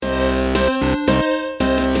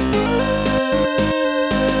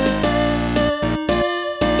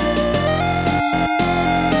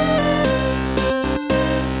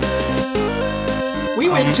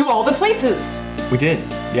places. We did.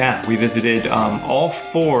 Yeah, we visited all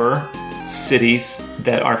 4 cities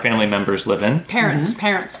that our family members live in. Parents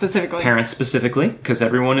specifically. Parents specifically, because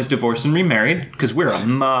everyone is divorced and remarried, because we're a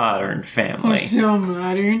modern family. We're so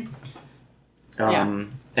modern.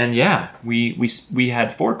 And yeah, we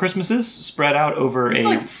had 4 Christmases spread out over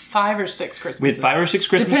like 5 or 6 Christmases. We had 5 or 6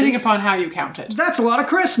 Christmases. Depending upon how you count it. That's a lot of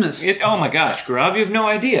Christmas. Oh my gosh, Gaurav, you have no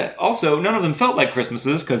idea. Also, none of them felt like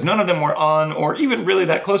Christmases, because none of them were on, or even really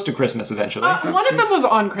that close to Christmas eventually. One of them was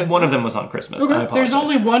on Christmas. One of them was on Christmas. Okay. I apologize. There's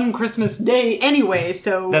only one Christmas day anyway,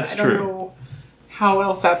 so That's I don't true. know how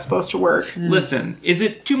else that's supposed to work. Listen, is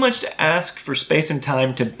it too much to ask for space and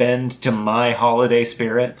time to bend to my holiday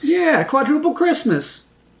spirit? Yeah, quadruple Christmas.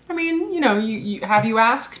 I mean, you have you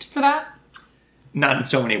asked for that? Not in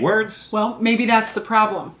so many words. Well, maybe that's the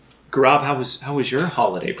problem. Gaurav, how was your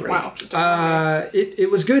holiday break? Wow.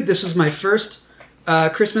 It was good. This was my first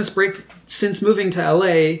Christmas break since moving to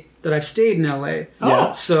LA that I've stayed in LA.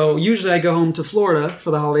 Yeah. So usually I go home to Florida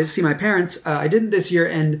for the holidays to see my parents. I didn't this year,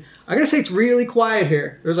 and I gotta say it's really quiet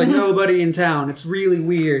here. There's like nobody in town. It's really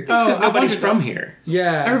weird. It's because I nobody's wondered from that. here.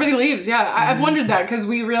 Yeah. Everybody leaves, yeah. I've wondered that because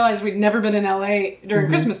we realized we'd never been in LA during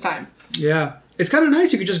Christmas time. Yeah. It's kind of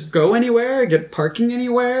nice. You could just go anywhere, get parking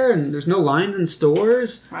anywhere, and there's no lines in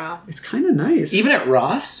stores. Wow. It's kind of nice. Even at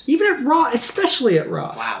Ross? Even at Ross, especially at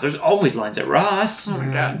Ross. Wow, there's always lines at Ross. Oh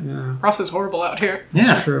my god. Yeah. Ross is horrible out here.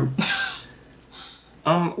 Yeah. It's true.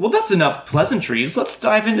 Well, that's enough pleasantries. Let's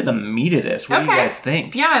dive into the meat of this. What do you guys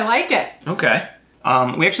think? Yeah, I like it. Okay.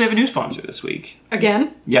 We actually have a new sponsor this week.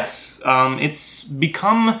 Again? Yes. It's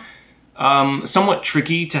become somewhat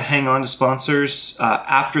tricky to hang on to sponsors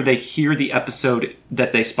after they hear the episode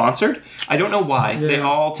that they sponsored. I don't know why. Yeah. They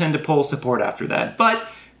all tend to pull support after that. But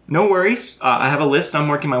no worries. I have a list. I'm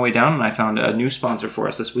working my way down, and I found a new sponsor for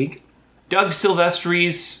us this week. Doug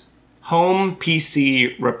Silvestri's Home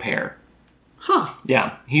PC Repair. Huh.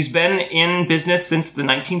 Yeah. He's been in business since the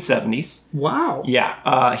 1970s. Wow.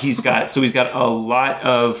 Yeah, he's got a lot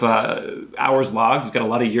of hours logged. He's got a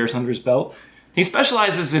lot of years under his belt. He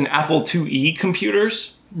specializes in Apple IIe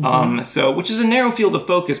computers, which is a narrow field of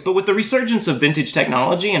focus. But with the resurgence of vintage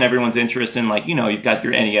technology and everyone's interest in, you've got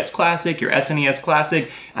your NES Classic, your SNES Classic,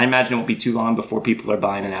 I imagine it won't be too long before people are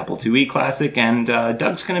buying an Apple IIe Classic, and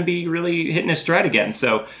Doug's going to be really hitting his stride again.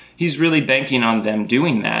 So he's really banking on them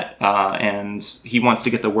doing that, and he wants to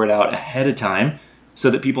get the word out ahead of time so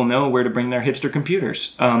that people know where to bring their hipster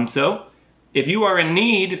computers. So if you are in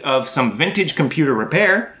need of some vintage computer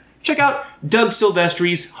repair, check out Doug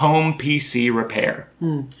Silvestri's Home PC Repair.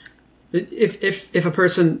 If a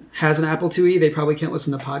person has an Apple IIe, they probably can't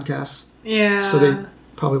listen to podcasts. Yeah. So they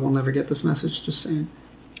probably will never get this message, just saying.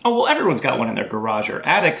 Oh, well, everyone's got one in their garage or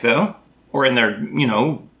attic, though. Or in their,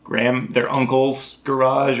 their uncle's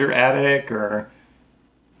garage or attic, or...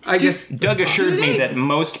 I guess Doug assured me that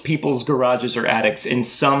most people's garages or attics in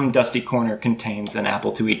some dusty corner contains an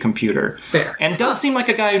Apple IIe computer. Fair. And Doug seemed like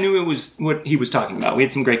a guy who knew it was what he was talking about. We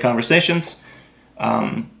had some great conversations.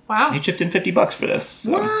 Wow. He chipped in $50 for this.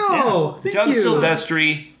 So, Wow. yeah. Thank Doug you.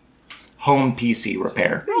 Silvestri, Home PC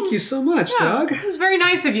Repair. Thank you so much, Yeah, Doug. It was very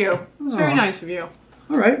nice of you. It was very nice of you.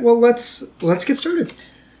 All right, well, let's get started.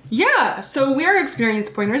 Yeah, so we are Experience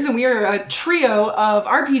Pointers, and we are a trio of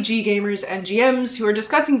RPG gamers and GMs who are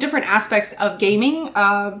discussing different aspects of gaming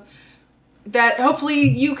that hopefully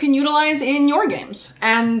you can utilize in your games.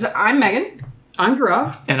 And I'm Megan. I'm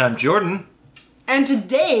Gaurav. And I'm Jordan. And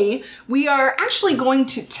today we are actually going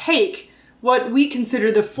to take what we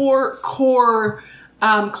consider the 4 core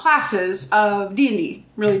classes of D&D,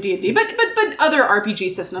 really D&D, but other RPG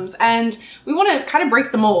systems, and we want to kind of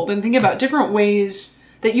break the mold and think about different ways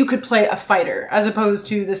that you could play a fighter as opposed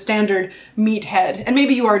to the standard meathead. And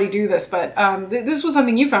maybe you already do this, but this was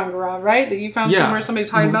something you found, Gaurav, right? That you found somewhere somebody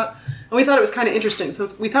talking about, and we thought it was kind of interesting,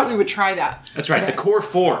 so we thought we would try that. That's right, the Core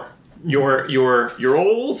 4. Your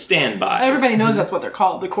old standbys. Everybody knows that's what they're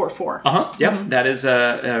called, the core 4. Uh-huh. Yep. That is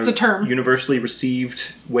It's a term. Universally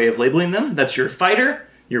received way of labeling them. That's your fighter,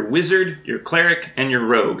 your wizard, your cleric, and your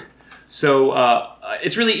rogue. So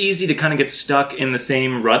it's really easy to kind of get stuck in the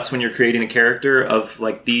same ruts when you're creating a character of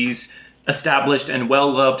these established and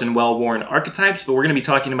well-loved and well-worn archetypes, but we're going to be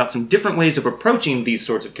talking about some different ways of approaching these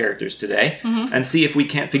sorts of characters today and see if we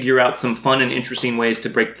can't figure out some fun and interesting ways to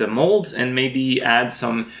break the molds and maybe add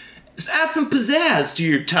some pizzazz to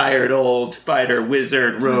your tired old fighter,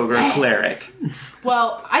 wizard, rogue, or cleric.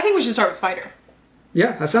 Well, I think we should start with fighter.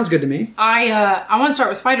 Yeah, that sounds good to me. I want to start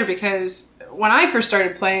with fighter because when I first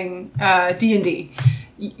started playing D&D,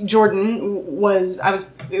 Jordan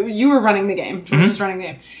you were running the game. Jordan was running the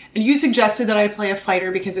game. And you suggested that I play a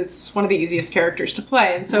fighter because it's one of the easiest characters to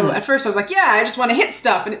play. And so at first I was like, yeah, I just want to hit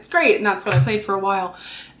stuff and it's great. And that's what I played for a while.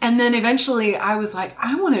 And then eventually I was like,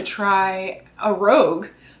 I want to try a rogue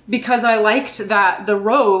because I liked that the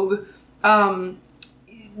rogue,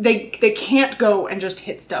 they can't go and just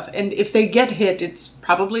hit stuff. And if they get hit, it's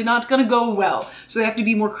probably not going to go well. So they have to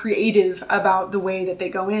be more creative about the way that they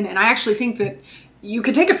go in. And I actually think that you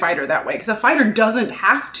could take a fighter that way because a fighter doesn't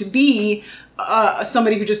have to be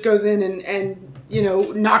somebody who just goes in and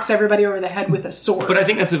knocks everybody over the head with a sword. But I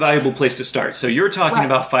think that's a valuable place to start. So you're talking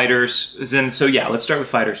about fighters, let's start with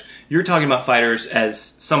fighters. You're talking about fighters as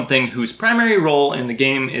something whose primary role in the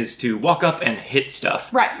game is to walk up and hit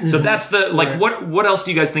stuff. Right. So that's the, what else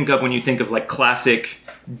do you guys think of when you think of, classic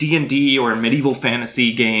D&D or medieval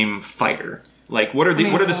fantasy game fighter? What are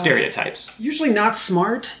the stereotypes? Usually not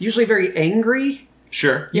smart, usually very angry.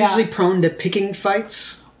 Sure. Usually prone to picking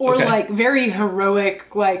fights. Or very heroic,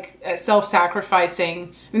 self-sacrificing.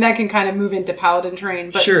 I mean, that can kind of move into paladin terrain.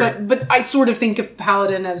 But, sure. But I sort of think of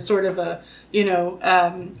paladin as sort of a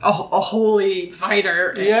holy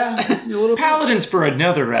fighter. Yeah. Paladins for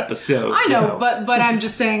another episode. I know, but I'm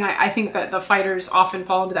just saying I think that the fighters often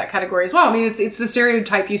fall into that category as well. I mean, it's the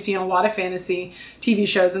stereotype you see in a lot of fantasy TV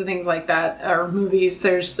shows and things like that, or movies.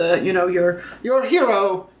 There's the, your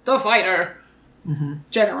hero, the fighter. Mm-hmm.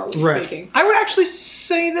 Generally speaking, I would actually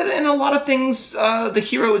say that in a lot of things, the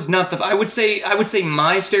hero is not the. I would say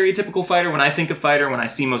my stereotypical fighter. When I think of fighter, when I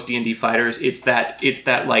see most D&D fighters, it's that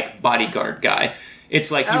bodyguard guy. It's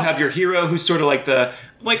you have your hero who's sort of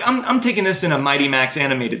I'm taking this in a Mighty Max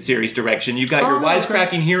animated series direction. You've got your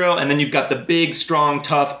wisecracking hero, and then you've got the big, strong,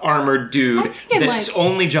 tough, armored dude that's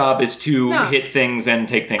only job is to hit things and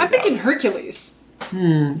take things out. I'm thinking Hercules.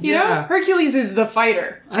 You know, Hercules is the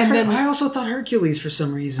fighter. I also thought Hercules for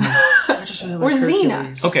some reason. I just really like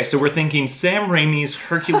Xena. Okay, so we're thinking Sam Raimi's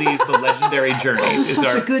Hercules: The Legendary Journeys is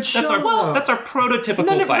such a good show. That's our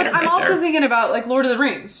prototypical fighter. But I'm also thinking about Lord of the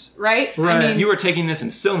Rings, right? Right. I mean, you were taking this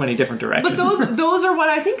in so many different directions. But those are what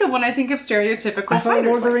I think of when I think of stereotypical I fighters.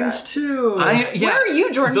 Lord of the like Rings that. too. Where are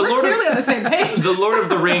you, Jordan? We're clearly on the same page. The Lord of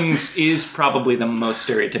the Rings is probably the most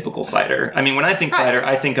stereotypical fighter. I mean, when I think fighter,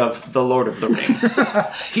 I think of the Lord of the Rings.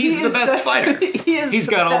 He's the best fighter. He's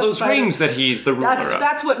got all those rings that he's the ruler of.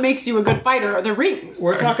 That's what makes you a good fighter, are the rings.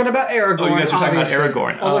 We're talking about Aragorn. Oh, you guys are talking about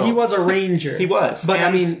Aragorn. Although he was a ranger. He was. But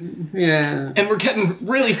yeah. And we're getting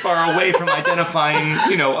really far away from identifying,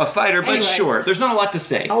 a fighter. But sure, there's not a lot to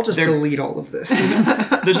say. I'll just delete all of this.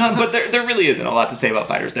 There's not, but there really isn't a lot to say about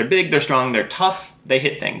fighters. They're big, they're strong, they're tough, they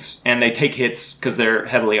hit things, and they take hits because they're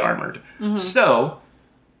heavily armored. Mm-hmm. So,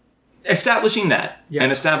 establishing that,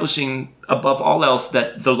 and establishing above all else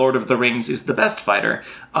that the Lord of the Rings is the best fighter,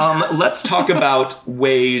 let's talk about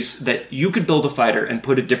ways that you could build a fighter and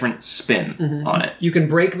put a different spin on it. You can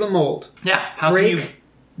break the mold. Yeah. Break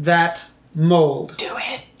that mold. Do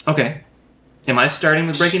it. Okay. Am I starting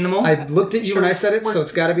with breaking the mold? I looked at you when I said it, so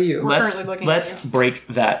it's got to be you. Let's break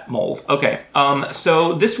that mold. Okay.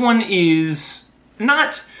 So this one is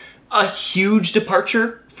not a huge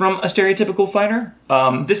departure from a stereotypical fighter.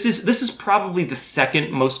 This is probably the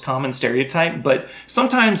second most common stereotype, but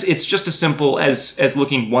sometimes it's just as simple as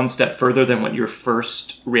looking one step further than what your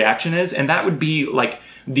first reaction is, and that would be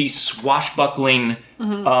the swashbuckling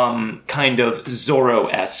kind of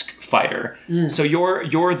Zorro-esque fighter. So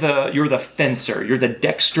you're the fencer, you're the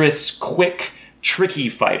dexterous, quick, tricky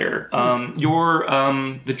fighter. You're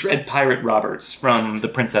the Dread Pirate Roberts from The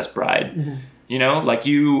Princess Bride.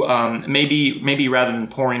 Maybe rather than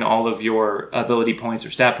pouring all of your ability points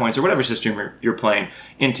or stat points or whatever system you're playing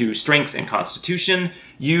into strength and constitution,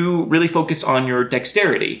 you really focus on your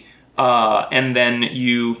dexterity. And then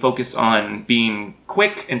you focus on being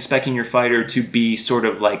quick and speccing your fighter to be sort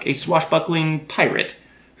of like a swashbuckling pirate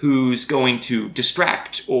who's going to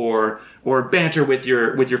distract or banter with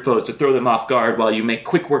your foes to throw them off guard while you make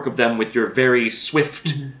quick work of them with your very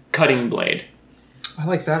swift cutting blade. I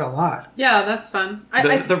like that a lot. Yeah, that's fun.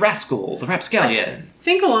 The rapscallion. I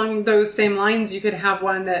think along those same lines, you could have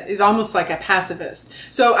one that is almost like a pacifist.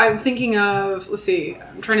 So I'm thinking of, let's see,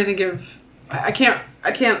 I'm trying to think of, I can't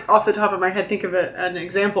off the top of my head think of an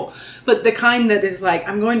example, but the kind that is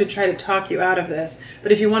I'm going to try to talk you out of this,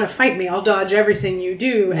 but if you want to fight me, I'll dodge everything you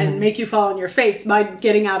do and make you fall on your face by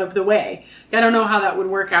getting out of the way. I don't know how that would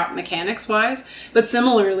work out mechanics-wise, but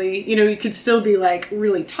similarly, you could still be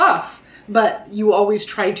really tough, but you always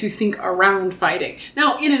try to think around fighting.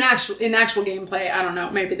 Now, in actual gameplay, I don't know,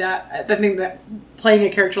 maybe I think that playing a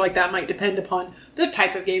character like that might depend upon the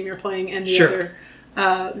type of game you're playing and the other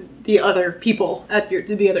the other people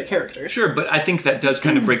the other characters. Sure, but I think that does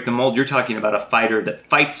kind of break the mold. You're talking about a fighter that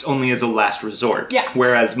fights only as a last resort. Yeah.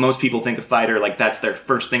 Whereas most people think a fighter, like, that's their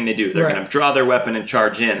first thing they do. They're Right. going to draw their weapon and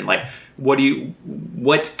charge in. Like,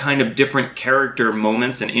 what kind of different character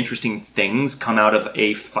moments and interesting things come out of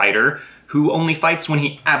a fighter who only fights when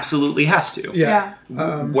he absolutely has to? Yeah.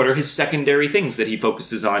 What are his secondary things that he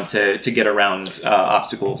focuses on to get around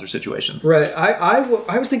obstacles or situations? Right. I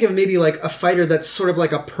was thinking of maybe like a fighter that's sort of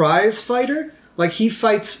like a prize fighter. Like he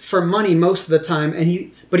fights for money most of the time,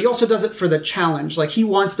 but he also does it for the challenge. Like he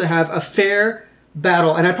wants to have a fair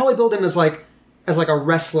battle, and I'd probably build him as like a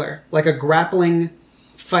wrestler, like a grappling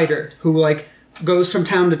fighter who like goes from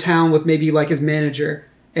town to town with maybe like his manager,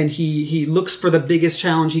 and he looks for the biggest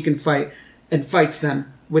challenge he can fight and fights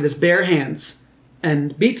them with his bare hands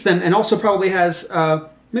and beats them, and also probably has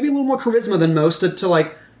maybe a little more charisma than most to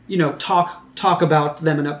like, you know, talk about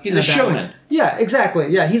them in a He's a showman. Yeah, exactly.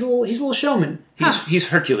 Yeah, he's a little showman. He's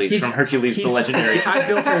Hercules from Hercules the Legendary. I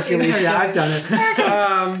built Hercules. Yeah, I've done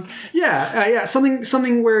it. Yeah.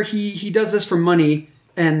 Something where he does this for money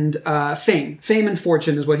and fame and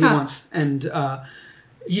fortune is what he wants, and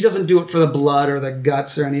he doesn't do it for the blood or the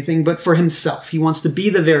guts or anything, but for himself. He wants to be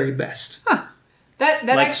the very best. That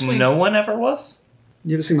Like actually no one ever was?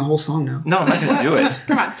 You have to sing the whole song now. No, I'm not going to do it.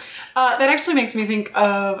 Come on. That actually makes me think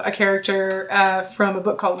of a character from a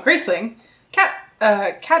book called Graceling.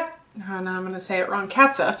 I'm going to say it wrong.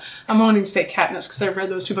 Katza. I'm wanting to say Katniss because I've read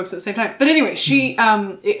those two books at the same time. But anyway, she, I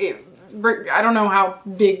don't know how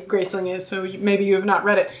big Graceling is, so maybe you have not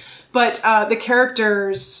read it. But the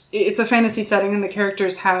characters, it's a fantasy setting, and the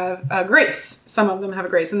characters have a grace. Some of them have a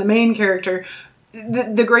grace. And the main character,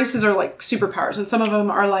 the graces are like superpowers. And some of them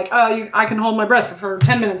are like, I can hold my breath for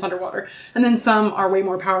 10 minutes underwater. And then some are way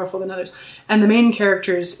more powerful than others. And the main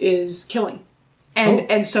character's is killing.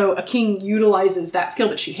 And so a king utilizes that skill,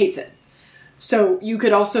 but she hates it. So you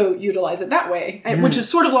could also utilize it that way, which is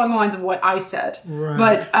sort of along the lines of what I said. Right.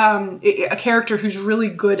 But a character who's really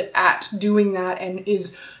good at doing that and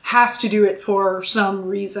has to do it for some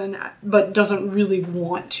reason, but doesn't really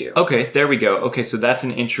want to. Okay, there we go. Okay, so that's an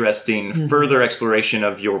interesting further exploration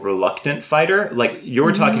of your reluctant fighter. Like,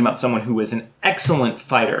 you're talking about someone who is an excellent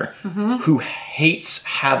fighter who hates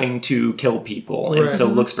having to kill people and so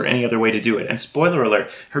looks for any other way to do it. And spoiler alert,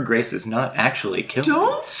 her grace is not actually killing.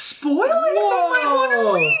 Don't spoil it. They might want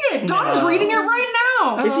to read it. Donna's reading it right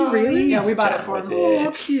now. Is he really? Yeah, we bought it for him.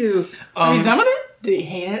 Oh, cute. He's done with it? Did he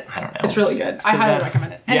hate it? I don't know. It's really good. So I highly that's-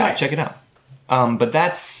 recommend it. Anyway. Yeah, check it out. But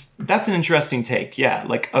that's an interesting take. Yeah,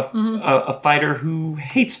 like a fighter who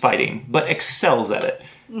hates fighting but excels at it.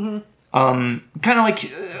 Kind of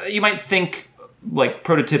like you might think, like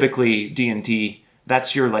prototypically D&D.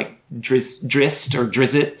 That's your like Drist or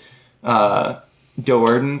Drizzt,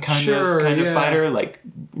 Do'Urden kind of fighter. Like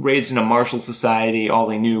raised in a martial society,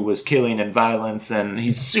 all he knew was killing and violence, and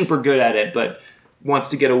he's super good at it, but wants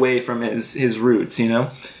to get away from his roots, you know?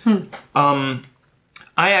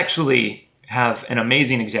 I actually have an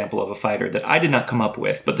amazing example of a fighter that I did not come up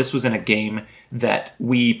with, but this was in a game that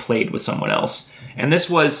we played with someone else. And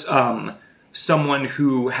this was someone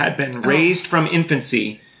who had been raised from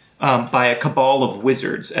infancy by a cabal of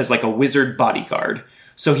wizards as like a wizard bodyguard.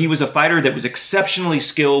 So he was a fighter that was exceptionally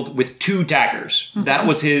skilled with 2 daggers. That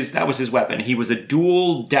was his weapon. He was a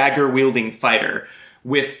dual dagger wielding fighter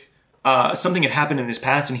with something had happened in his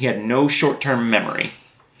past, and he had no short-term memory.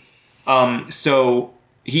 So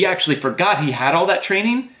he actually forgot he had all that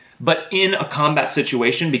training, but in a combat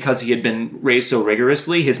situation, because he had been raised so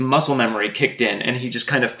rigorously, his muscle memory kicked in, and he just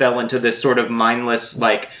kind of fell into this sort of mindless,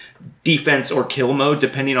 like, defense or kill mode,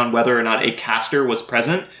 depending on whether or not a caster was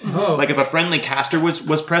present. Like, if a friendly caster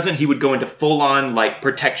was present, he would go into full-on, like,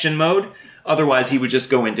 protection mode. Otherwise, he would just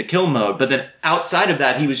go into kill mode. But then outside of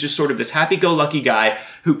that, he was just sort of this happy-go-lucky guy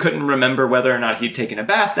who couldn't remember whether or not he'd taken a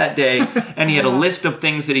bath that day. And he had a list of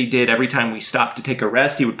things that he did every time we stopped to take a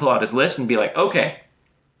rest. He would pull out his list and be like, okay,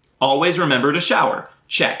 always remember to shower.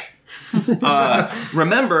 Check.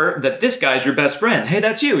 Remember that this guy's your best friend. Hey,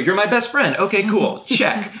 that's you. You're my best friend. Okay, cool.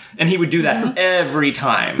 Check. And he would do that every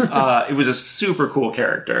time. It was a super cool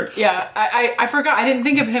character. Yeah, I forgot. I didn't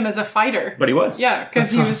think of him as a fighter. But he was. Yeah,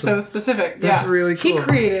 because That's he was so awesome. specific. That's really He cool.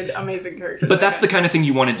 created amazing characters. But that's the kind of thing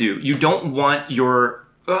you want to do. You don't want your...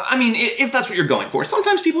 I mean, if that's what you're going for.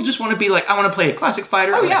 Sometimes people just want to be like, I want to play a classic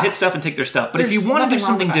fighter, I want to yeah. hit stuff and take their stuff. But There's if you want to do nothing wrong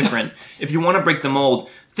something with that. different, if you want to break the mold,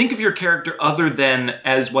 think of your character other than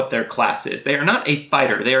as what their class is. They are not a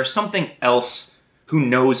fighter. They are something else who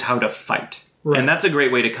knows how to fight. Right. And that's a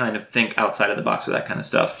great way to kind of think outside of the box with that kind of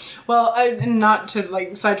stuff. Well, not to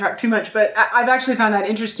like sidetrack too much, but I've actually found that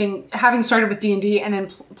interesting, having started with D&D and then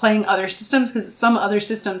playing other systems, because some other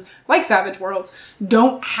systems, like Savage Worlds,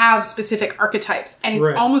 don't have specific archetypes. And it's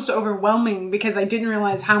Right. almost overwhelming because I didn't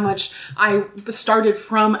realize how much I started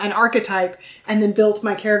from an archetype and then built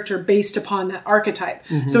my character based upon that archetype.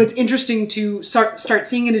 So it's interesting to start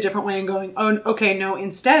seeing it a different way and going, oh, okay, no,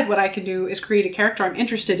 instead what I can do is create a character I'm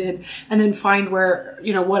interested in and then find where,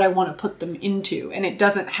 what I want to put them into. And it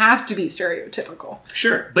doesn't have to be stereotypical.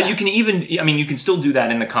 Sure. But you can you can still do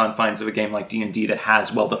that in the confines of a game like D&D that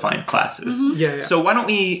has well-defined classes. Yeah. So why don't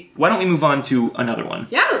we move on to another one?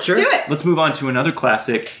 Yeah, let's Sure. do it. Let's move on to another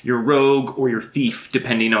classic, your rogue or your thief,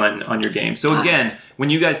 depending on your game. So again, when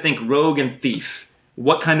you guys think rogue and thief,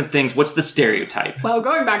 what kind of things, what's the stereotype? Well,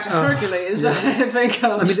 going back to Hercules, I think...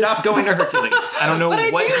 Stop going to Hercules. I don't know But I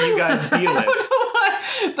what do. you guys deal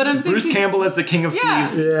with. But I'm Bruce thinking... Campbell as the king of Yeah.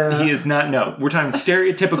 thieves, Yeah. he is not, no. We're talking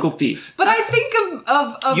stereotypical thief. But I think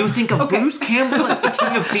of You think of okay. Bruce Campbell as the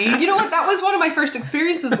king of thieves? You know what? That was one of my first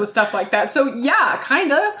experiences with stuff like that. So yeah,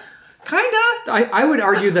 kinda. I would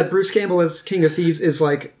argue that Bruce Campbell as King of Thieves is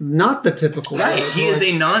like not the typical Right, rogue. he is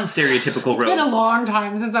a non-stereotypical It's rogue. been a long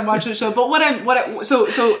time since I've watched the show. But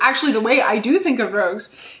so actually, the way I do think of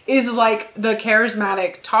rogues is like the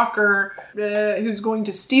charismatic talker who's going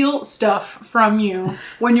to steal stuff from you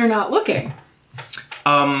when you're not looking.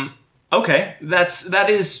 Okay, that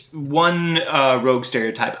is one rogue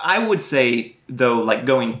stereotype. I would say, though, like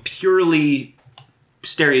going purely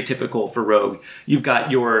stereotypical for rogue, you've got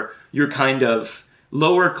your kind of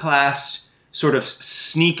lower class, sort of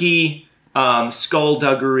sneaky,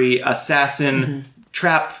 skullduggery, assassin,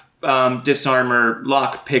 trap disarmer,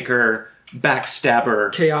 lock picker,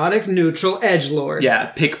 backstabber. Chaotic, neutral, edgelord.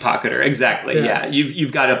 Yeah, pickpocketer, exactly. Yeah,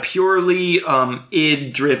 you've got a purely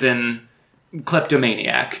id-driven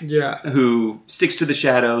kleptomaniac. Yeah. Who sticks to the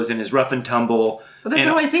shadows and is rough and tumble. But that's and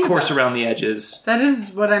how I think course about it. around the edges. That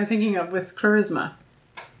is what I'm thinking of with charisma.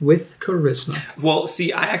 With charisma. Well,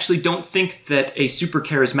 see, I actually don't think that a super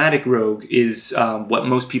charismatic rogue is what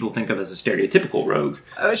most people think of as a stereotypical rogue.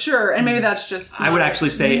 Sure, and maybe that's just... I would actually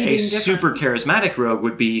say needing a different- super charismatic rogue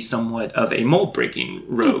would be somewhat of a mold-breaking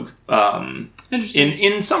rogue. Interesting.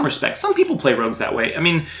 In some respects. Some people play rogues that way. I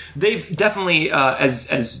mean, they've definitely,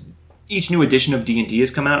 as each new edition of D&D has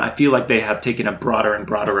come out, I feel like they have taken a broader and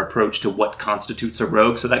broader approach to what constitutes a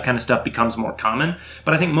rogue, so that kind of stuff becomes more common.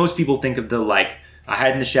 But I think most people think of the, like, I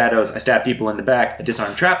hide in the shadows, I stab people in the back, I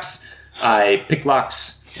disarm traps, I pick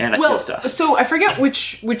locks, and I steal stuff. So I forget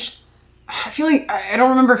which I feel like I don't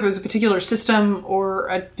remember if it was a particular system or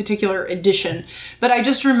a particular edition, but I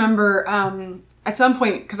just remember at some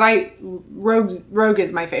point, because rogue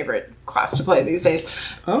is my favorite class to play these days.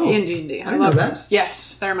 Oh, in D&D. I know love that. rogues.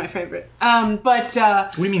 Yes, they're my favorite. But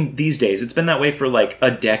What do you mean these days? It's been that way for like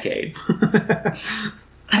a decade. it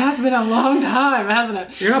has been a long time, hasn't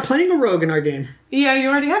it? You're not playing a rogue in our game. Yeah, you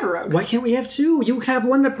already have a rogue. Why can't we have two? You have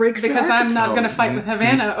one that breaks Because the I'm not Oh, going to fight with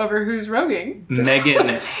Havana over who's roguing. Megan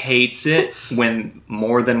hates it when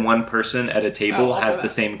more than one person at a table also has that. the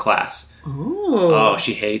same class. Oh. Oh,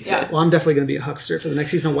 she hates Yeah. it. Well, I'm definitely going to be a huckster for the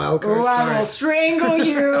next season of Wildcard. Oh, I will strangle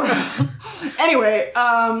you. Anyway,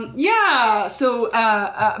 yeah. So,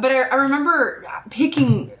 but I remember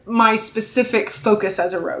picking my specific focus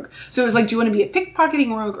as a rogue. So it was like, do you want to be a pickpocketing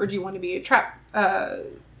rogue or do you want to be a trap?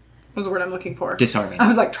 What's the word I'm looking for? Disarming. I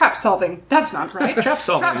was like, trap solving. That's not right. Trap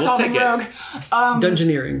solving, we'll take it. rogue.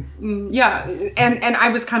 Dungeoneering. Yeah, and I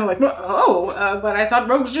was kind of like, but I thought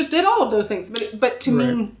rogues just did all of those things. But to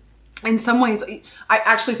me, in some ways, I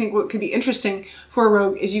actually think what could be interesting for a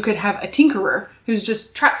rogue is you could have a tinkerer who's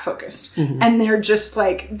just trap focused, and they're just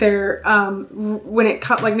like when it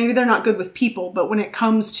comes, like maybe they're not good with people, but when it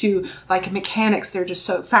comes to like mechanics, they're just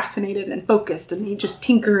so fascinated and focused, and they just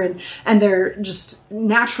tinker and they're just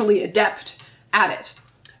naturally adept at it.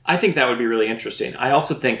 I think that would be really interesting. I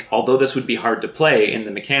also think, although this would be hard to play in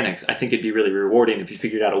the mechanics, I think it'd be really rewarding if you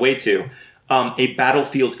figured out a way to. A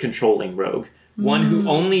battlefield controlling rogue. One who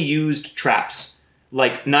only used traps.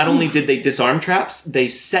 Like, not only did they disarm traps, they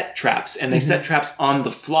set traps, and they set traps on the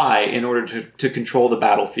fly in order to control the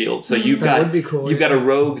battlefield. So you've That got would be cool, you've got a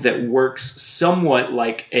rogue that works somewhat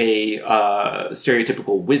like a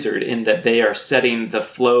stereotypical wizard in that they are setting the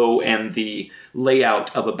flow and the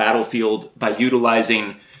layout of a battlefield by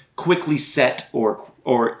utilizing quickly set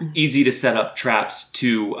or easy to set up traps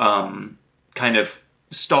to kind of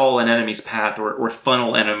stall an enemy's path or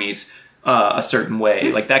funnel enemies a certain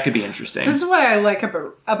way. Like, that could be interesting. This is what I like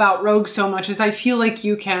about Rogue so much, is I feel like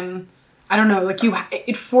you can I don't know, like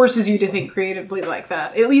it forces you to think creatively like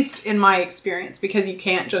that, at least in my experience, because you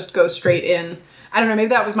can't just go straight in. I don't know, maybe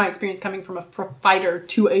that was my experience coming from a fighter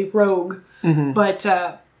to a rogue, but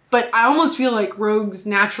I almost feel like rogues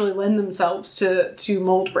naturally lend themselves to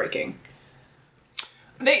mold breaking.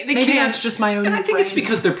 They Maybe can. that's just my own And I think it's brain.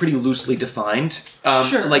 because they're pretty loosely defined.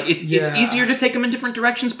 Sure. Like, it's easier to take them in different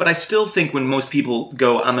directions, but I still think when most people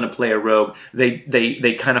go, I'm going to play a rogue,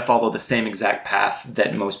 they kind of follow the same exact path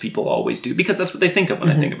that most people always do, because that's what they think of when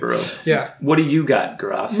they think of a rogue. Yeah. What do you got,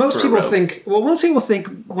 Graf? Most people think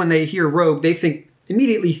when they hear rogue, they think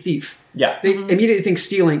immediately thief. Yeah. They immediately think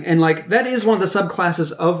stealing, and like that is one of the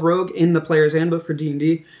subclasses of rogue in the player's handbook for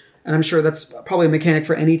D&D. And I'm sure that's probably a mechanic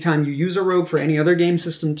for any time you use a rogue for any other game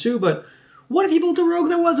system too. But what if you built a rogue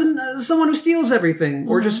that wasn't someone who steals everything,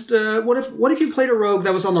 or just what if you played a rogue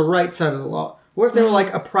that was on the right side of the law? What if they were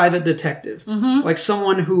like a private detective, like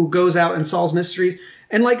someone who goes out and solves mysteries,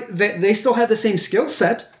 and like they still have the same skill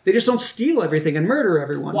set. They just don't steal everything and murder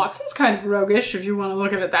everyone. Watson's kind of roguish if you want to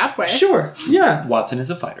look at it that way. Sure, yeah. Watson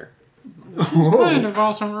is a fighter. Kind of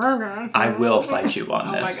also roguish. I will fight you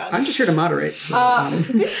on this. Oh my god. I'm just here to moderate. So,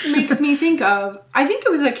 This makes me think of, I think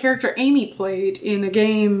it was a character Amy played in a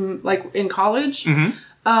game like in college.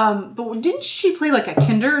 But didn't she play like a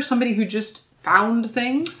Kinder, somebody who just found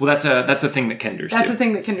things? Well, that's a thing that Kinders That's do. a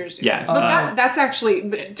thing that Kinders do. Yeah. But that's actually,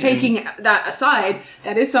 but taking that aside,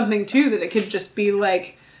 that is something too that it could just be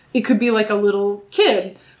like, it could be like a little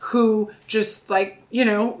kid who just like, you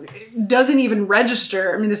know, doesn't even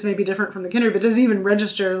register. I mean, this may be different from the Kinder, but doesn't even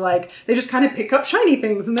register. Like, they just kind of pick up shiny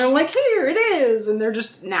things and they're like, here it is. And they're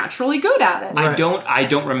just naturally good at it. I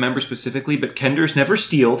don't remember specifically, but Kenders never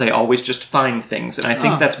steal. They always just find things. And I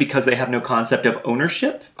think that's because they have no concept of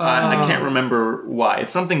ownership. I can't remember why.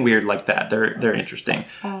 It's something weird like that. They're interesting.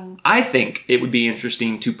 I think it would be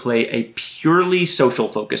interesting to play a purely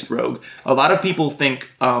social-focused rogue. A lot of people think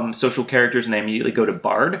social characters and they immediately go to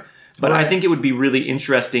Bard. But I think it would be really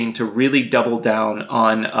interesting to really double down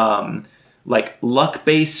on like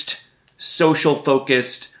luck-based,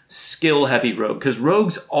 social-focused, skill-heavy rogue. Because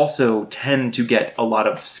rogues also tend to get a lot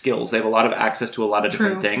of skills. They have a lot of access to a lot of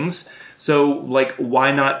different things. So, like,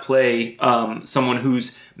 why not play someone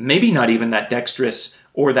who's maybe not even that dexterous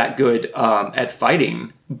or that good at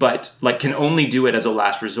fighting, but like can only do it as a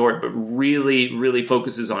last resort, but really, really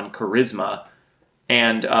focuses on charisma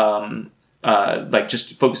and like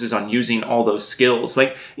just focuses on using all those skills.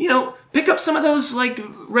 Like, you know, pick up some of those like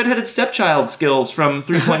redheaded stepchild skills from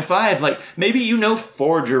 3.5. Like maybe you know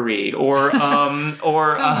forgery or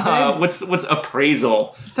what's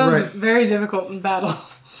appraisal. Sounds very difficult in battle.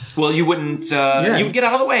 Well, you wouldn't. You would get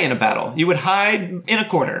out of the way in a battle. You would hide in a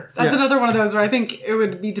corner. That's another one of those where I think it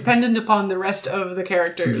would be dependent upon the rest of the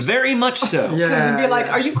characters. Very much so. Because it'd be like,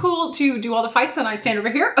 are you cool to do all the fights and I stand over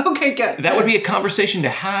here? Okay, good. That would be a conversation to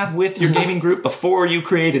have with your gaming group before you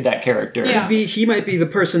created that character. Yeah. he might be the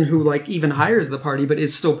person who like even hires the party, but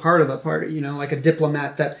is still part of the party. You know, like a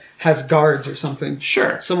diplomat that has guards or something.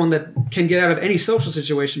 Sure. Someone that can get out of any social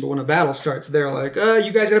situation, but when a battle starts, they're like,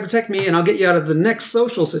 you guys gotta protect me and I'll get you out of the next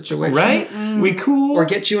social situation. Right? We cool? Or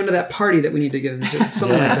get you into that party that we need to get into.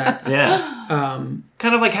 Something like that. Yeah.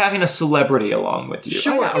 Kind of like having a celebrity along with you.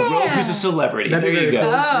 Sure. A rogue who's a celebrity. That'd be there you very go.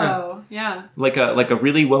 cool. Oh, yeah. Like a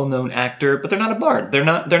really well-known actor, but they're not a bard. They're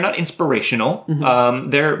not inspirational.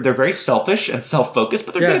 They're very selfish and self-focused,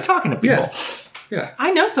 but they're good at talking to people. Yeah.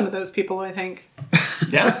 I know some of those people, I think.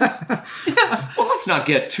 Yeah? Well, let's not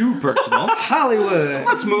get too personal. Hollywood.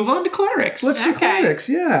 Let's move on to clerics. Let's do clerics,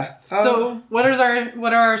 yeah. So, what are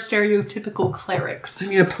our stereotypical clerics? I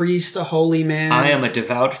mean, a priest, a holy man. I am a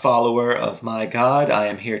devout follower of my God. I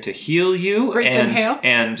am here to heal you Grace and hail.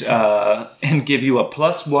 and give you a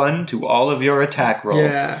 +1 to all of your attack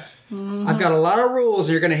rolls. Yeah. I've got a lot of rules.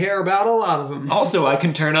 You're going to hear about a lot of them. Also, I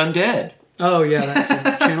can turn undead. Oh, yeah, that's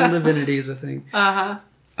it. Channel divinity is a thing.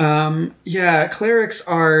 Yeah, clerics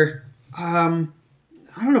are, I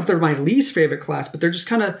don't know if they're my least favorite class, but they're just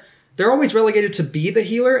kind of, they're always relegated to be the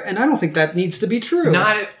healer, and I don't think that needs to be true.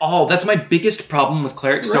 Not at all. That's my biggest problem with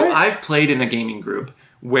clerics. Right. So I've played in a gaming group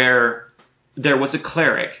where there was a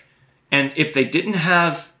cleric, and if they didn't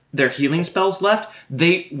have their healing spells left,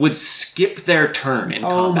 they would skip their turn in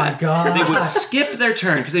combat. Oh my God. They would skip their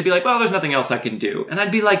turn because they'd be like, well, there's nothing else I can do. And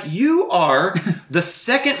I'd be like, you are the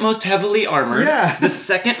second most heavily armored, the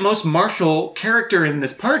second most martial character in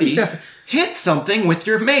this party. Yeah. Hit something with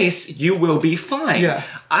your mace, you will be fine. Yeah.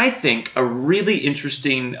 I think a really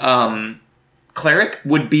interesting cleric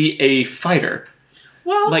would be a fighter.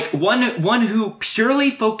 Well, Like one who purely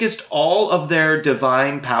focused all of their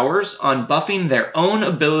divine powers on buffing their own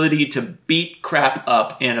ability to beat crap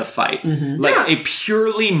up in a fight. Like Yeah. a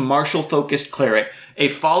purely martial focused cleric, a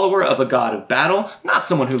follower of a god of battle, not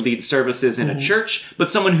someone who leads services in a church, but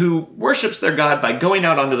someone who worships their god by going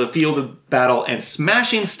out onto the field of battle and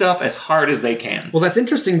smashing stuff as hard as they can. Well, that's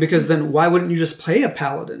interesting because then why wouldn't you just play a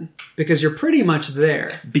paladin? Because you're pretty much there.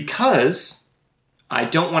 Because I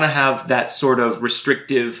don't want to have that sort of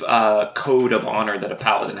restrictive code of honor that a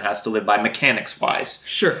paladin has to live by mechanics-wise.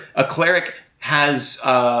 Sure. A cleric has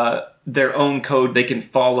their own code they can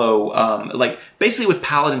follow. Like, basically with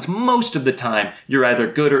paladins, most of the time, you're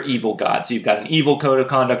either good or evil god. So you've got an evil code of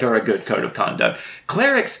conduct or a good code of conduct.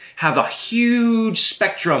 Clerics have a huge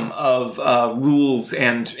spectrum of rules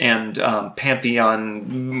and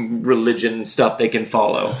pantheon religion stuff they can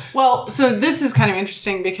follow. well, so this is kind of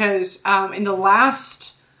interesting because in the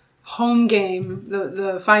last home game,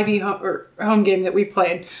 the 5e home game that we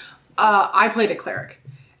played, I played a cleric.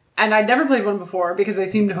 And I'd never played one before because they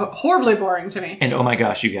seemed horribly boring to me. And oh my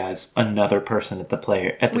gosh, you guys, another person at the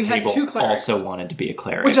We had table two clerics. also wanted to be a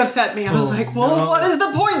cleric. Which upset me. I was like, well, what is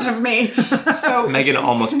the point of me? So Megan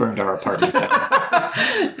almost burned our party down.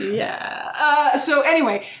 yeah. So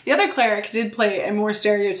anyway, the other cleric did play a more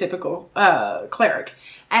stereotypical cleric.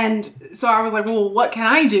 And so I was like, well, what can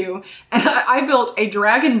I do? And I built a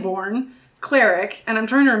dragonborn cleric, and I'm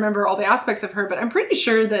trying to remember all the aspects of her, but I'm pretty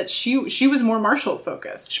sure that she was more martial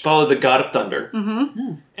focused. She followed the god of thunder,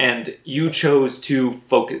 and you chose to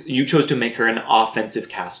focus. You chose to make her an offensive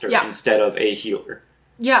caster Yeah. instead of a healer,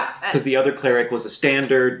 Yeah. because the other cleric was a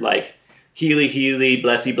standard like healy,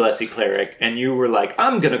 blessy cleric, and you were like,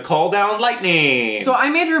 I'm gonna call down lightning. So I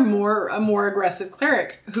made her a more aggressive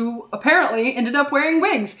cleric who apparently ended up wearing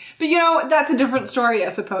wigs. But that's a different story, I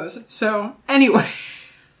suppose. So anyway.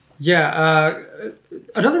 Yeah,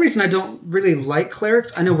 another reason I don't really like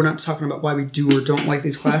clerics, I know we're not talking about why we do or don't like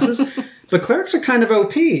these classes, but clerics are kind of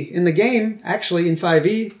OP in the game, actually, in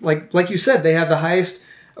 5e. Like you said, they have the highest,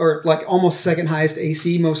 or like almost second highest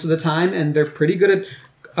AC most of the time, and they're pretty good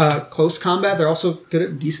at close combat. They're also good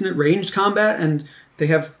at decent at ranged combat, and they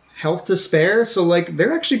have health to spare, so like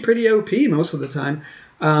they're actually pretty OP most of the time.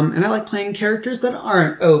 And I like playing characters that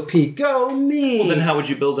aren't OP. Go me! Well, then how would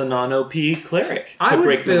you build a non-OP cleric to I would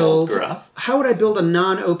break the mold, Gruff? How would I build a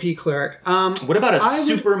non-OP cleric? What about a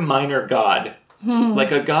super minor god?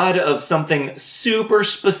 Like a god of something super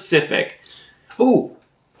specific. Ooh,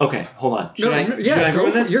 Okay, hold on. Should No, I no, yeah, ruin go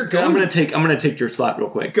for this? it. You're going- I'm gonna take your slot real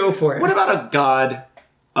quick. go for it. What about a god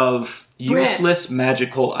of useless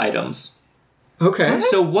magical items? Okay.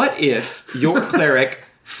 So what if your cleric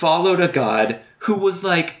followed a god who was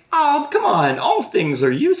like, oh, come on, all things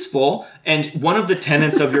are useful. And one of the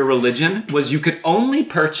tenets of your religion was you could only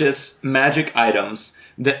purchase magic items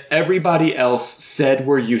that everybody else said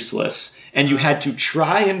were useless. And you had to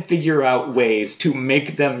try and figure out ways to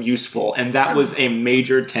make them useful. And that was a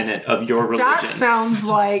major tenet of your religion. That sounds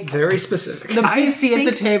like Very specific. the PC at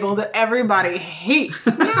the table that everybody hates.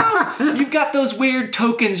 You've got those weird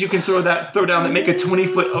tokens you can throw down that make a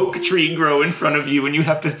 20-foot oak tree grow in front of you, and you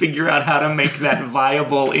have to figure out how to make that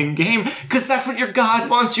viable in-game, because that's what your god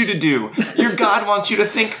wants you to do. Your god wants you to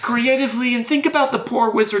think creatively and think about the poor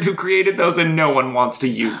wizard who created those, and no one wants to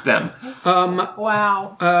use them.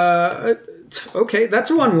 Wow. Okay,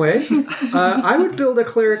 that's one way. I would build a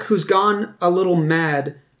cleric who's gone a little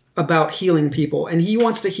mad about healing people, and he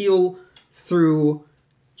wants to heal through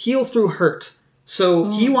hurt.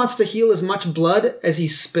 So he wants to heal as much blood as he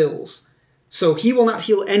spills. So he will not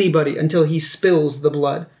heal anybody until he spills the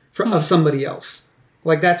blood of somebody else.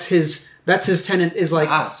 Like that's his tenet is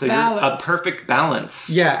like So you're a Balance. perfect balance.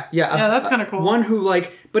 yeah. Yeah, that's kinda cool. One who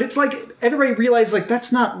like, but it's like everybody realized like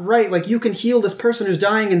that's not right. Like you can heal this person who's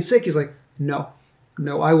dying and sick. He's like, no,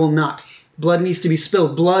 I will not. Blood needs to be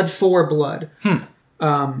spilled. Blood for blood. That's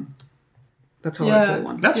how I play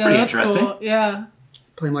one. That's pretty interesting. Cool. Yeah.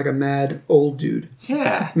 Playing like a mad old dude.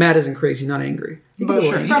 Yeah. Mad isn't crazy, not angry. You can But go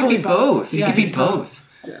sure. angry. You can be Probably both. both. You Yeah, can be he's both.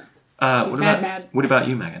 both. Yeah. mad. What about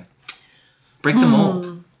you, Megan? Break the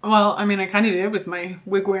mold. Well, I mean, I kind of did with my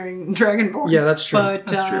wig-wearing dragonborn. Yeah, that's true. But,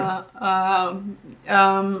 That's true.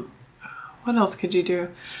 What else could you do?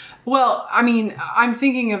 Well, I mean, I'm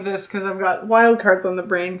thinking of this because I've got wild cards on the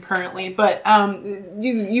brain currently, but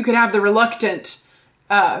you could have the reluctant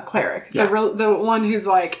cleric. Yeah. The one who's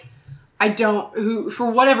like, who for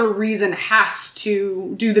whatever reason has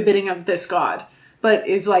to do the bidding of this god, but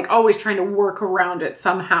is like always trying to work around it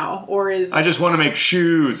somehow, or is I just want to make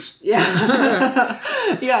shoes. yeah,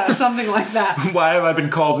 yeah, something like that, Why have I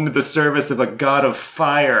been called into the service of a god of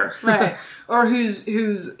fire? right? Or who's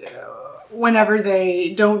whenever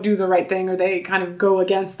they don't do the right thing or they kind of go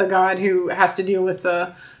against the god who has to deal with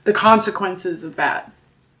the consequences of that.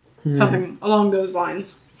 Something along those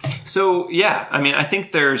lines. So, yeah, I mean, I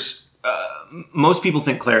think there's... most people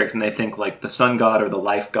think clerics and they think like the sun god or the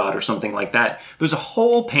life god or something like that. There's a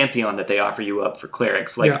whole pantheon that they offer you up for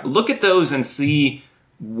clerics. Like, look at those and see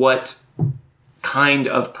what kind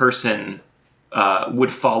of person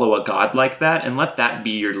would follow a god like that, and let that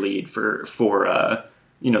be your lead for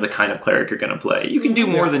the kind of cleric you're going to play. You can do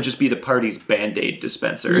more than just be the party's Band-Aid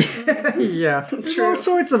dispenser. Yeah, there's all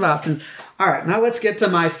sorts of options. All right, now let's get to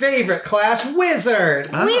my favorite class, Wizard.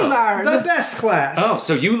 Oh. Wizard! The best class. Oh,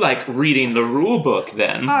 so you like reading the rule book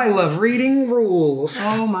then? I love reading rules.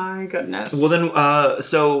 Oh my goodness. Well then,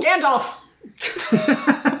 Gandalf!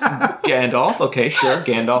 Gandalf, okay, sure.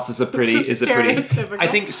 Gandalf is a pretty. Stereotypical. I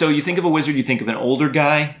think so. You think of a wizard, you think of an older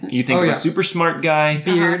guy. You think of a super smart guy,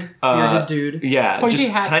 Bearded dude. Yeah, Pointy just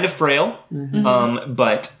hat. kind of frail,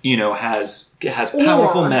 but has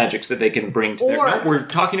powerful magics that they can bring to their. No, we're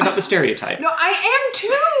talking about the stereotype. No, I am too!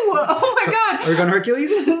 Oh my god. Are we going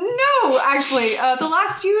Hercules? No, actually, The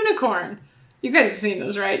Last Unicorn. You guys have seen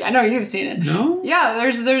this, right? I know you've seen it. No? Yeah,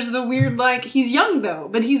 there's the weird, like, he's young though,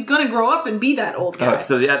 but he's gonna grow up and be that old guy. Oh,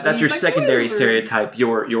 so that's your like, secondary whatever. stereotype.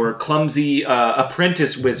 Your clumsy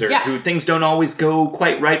apprentice wizard who things don't always go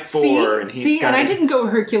quite right for. And I didn't go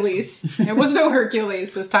Hercules. There was no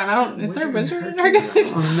Hercules this time. Is there a wizard in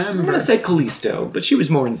Hercules? I'm gonna say Callisto, but she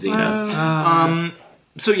was more in Xena.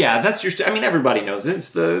 So yeah, that's your. I mean, everybody knows it. It's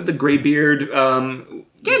the graybeard,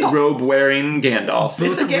 robe-wearing Gandalf.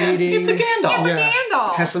 It's a Gandalf.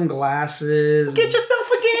 Gandalf. Has some glasses. Get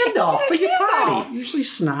yourself a Gandalf for your party. Usually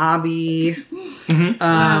snobby.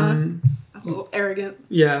 A little arrogant.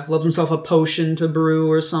 Yeah, loves himself a potion to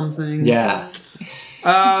brew or something. Yeah.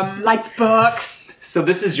 Likes books. So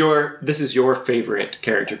this is your favorite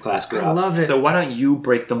character class, Groff. I love it. So why don't you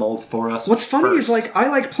break the mold for us? What's funny first? is I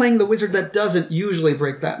like playing the wizard that doesn't usually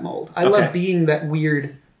break that mold. I love being that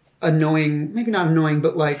weird, annoying, maybe not annoying,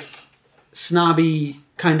 but like snobby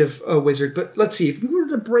kind of a wizard. But let's see, if we were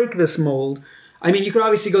to break this mold, I mean, you could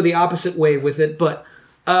obviously go the opposite way with it, but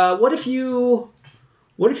what if you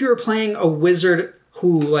were playing a wizard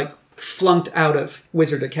who like flunked out of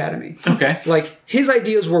Wizard Academy? Okay. Like, his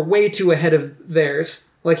ideas were way too ahead of theirs.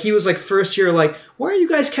 Like, he was like first year, like, why are you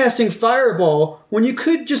guys casting Fireball when you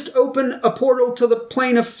could just open a portal to the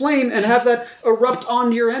plane of flame and have that erupt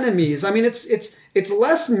onto your enemies? I mean, it's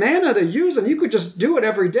less mana to use, and you could just do it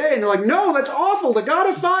every day. And they're like, no, that's awful. The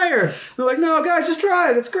God of Fire. They're like, no, guys, just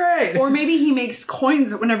try it. It's great. Or maybe he makes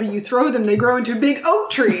coins that whenever you throw them, they grow into a big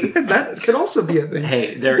oak tree. That could also be a thing.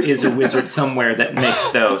 Hey, there is a wizard somewhere that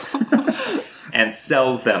makes those and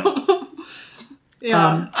sells them.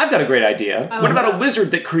 Yeah. I've got a great idea. What about a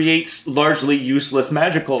wizard that creates largely useless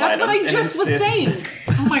magical That's items? what I just was saying.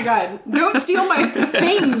 Oh my god. Don't steal my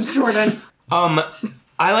things, Jordan. I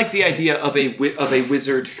like the idea of a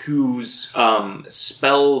wizard whose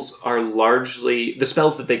spells are largely... The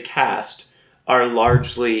spells that they cast are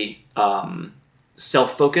largely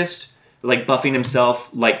self-focused. Like buffing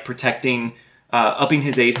himself, like protecting... upping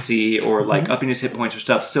his AC or like upping his hit points or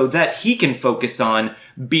stuff so that he can focus on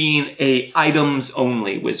being a items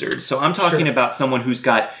only wizard. So I'm talking about someone who's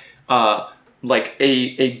got like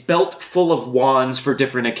a belt full of wands for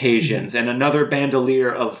different occasions and another bandolier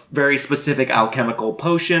of very specific alchemical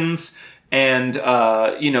potions and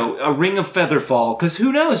a ring of featherfall, because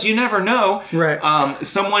who knows, you never know. Right.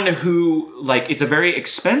 Someone who, like, it's a very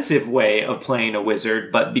expensive way of playing a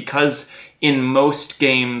wizard, but because in most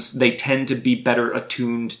games they tend to be better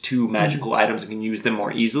attuned to magical items and can use them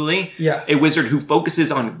more easily. Yeah. A wizard who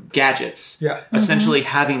focuses on gadgets. Yeah. Essentially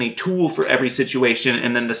having a tool for every situation,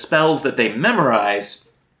 and then the spells that they memorize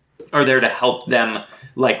are there to help them,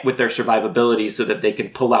 like, with their survivability so that they can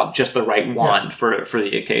pull out just the right wand for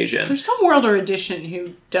the occasion. There's some World or Edition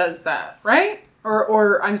who does that, right?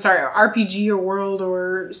 Or I'm sorry, RPG or World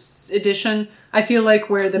or Edition. I feel like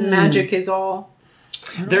where the magic is all...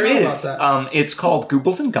 There is. It's called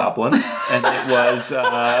Gooples and Goblins, and it was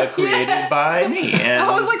created by me. And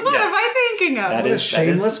I was like, what am I thinking of? What a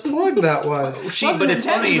shameless plug that was. But it's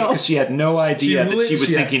funny because she had no idea that she was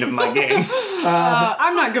thinking of my game.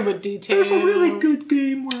 I'm not good with details. There's a really good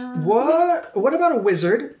game where... What about a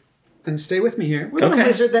wizard? And stay with me here. What about a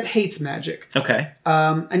wizard that hates magic? Okay.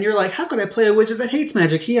 And you're like, how could I play a wizard that hates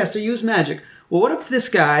magic? He has to use magic. Well, what if this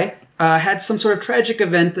guy had some sort of tragic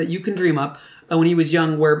event that you can dream up when he was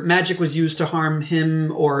young where magic was used to harm him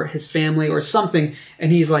or his family or something, and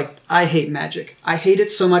he's like, I hate magic. I hate it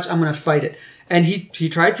so much, I'm going to fight it. And he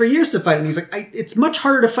tried for years to fight it, and he's like, it's much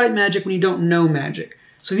harder to fight magic when you don't know magic.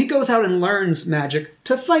 So he goes out and learns magic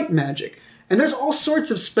to fight magic. And there's all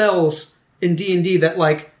sorts of spells in D&D that,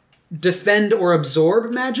 like, defend or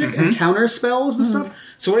absorb magic and counter spells and stuff.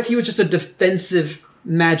 So what if he was just a defensive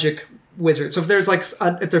magic wizard? So if there's, like,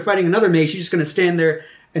 if they're fighting another mage, he's just going to stand there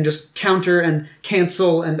and just counter and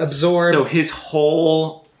cancel and absorb. So his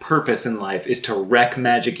whole purpose in life is to wreck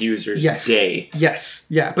magic users' day. Yes.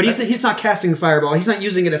 Yeah. But he's not casting fireball. He's not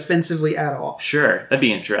using it offensively at all. Sure. That'd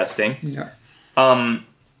be interesting. Yeah.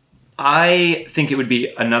 I think it would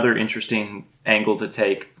be another interesting angle to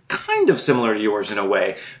take, kind of similar to yours in a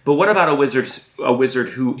way. But what about a wizard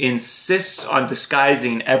who insists on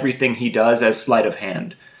disguising everything he does as sleight of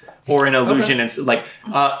hand? Or an illusion, and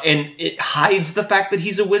it hides the fact that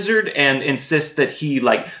he's a wizard and insists that he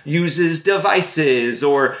like uses devices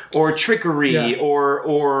or trickery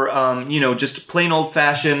or just plain old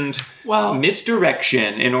fashioned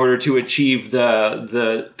misdirection in order to achieve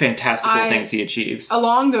the fantastical things he achieves.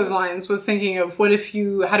 Along those lines, was thinking of what if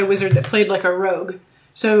you had a wizard that played like a rogue.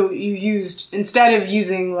 So you used, instead of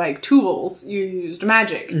using like tools, you used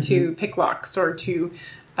magic to pick locks or to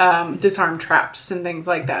disarm traps and things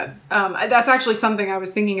like that. That's actually something I was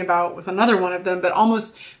thinking about with another one of them, but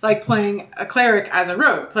almost like playing a cleric as a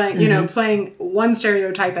rogue, playing one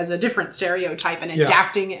stereotype as a different stereotype and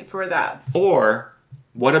adapting it for that. Or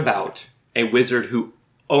what about a wizard who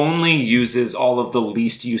only uses all of the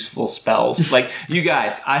least useful spells? Like, you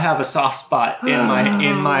guys, I have a soft spot in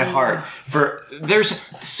my heart for, there's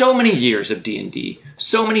so many years of D&D,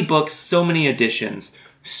 so many books, so many editions,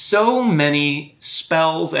 so many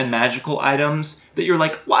spells and magical items that you're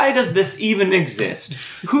like, why does this even exist?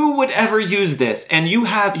 Who would ever use this? And you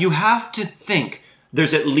have to think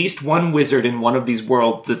there's at least one wizard in one of these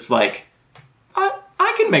worlds that's like,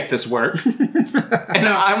 I can make this work. And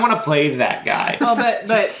I want to play that guy. Well,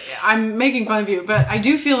 but I'm making fun of you, but I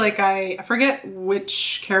do feel like I forget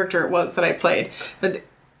which character it was that I played, but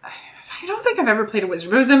I don't think I've ever played a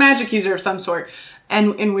wizard. But it was a magic user of some sort.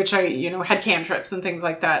 And in which I, had cantrips and things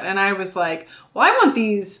like that. And I was like, well, I want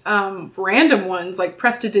these random ones, like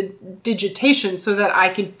prestidigitation, so that I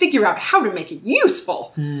can figure out how to make it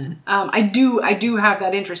useful. I do have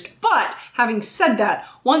that interest. But having said that,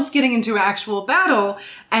 once getting into actual battle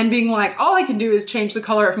and being like, all I can do is change the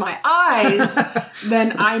color of my eyes,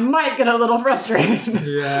 then I might get a little frustrated.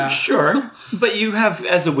 Yeah. Sure. But you have,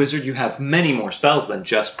 as a wizard, you have many more spells than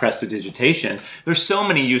just prestidigitation. There's so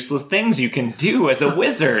many useless things you can do as a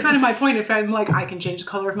wizard. That's kind of my point. If I'm like, I can change the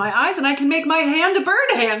color of my eyes and I can make my hand a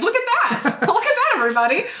bird hand. Look at that. Look at that,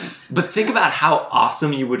 everybody. But think about how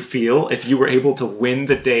awesome you would feel if you were able to win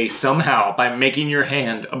the day somehow by making your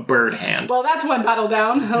hand a bird hand. Well, that's one battle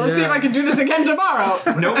down. Let's see if I can do this again tomorrow.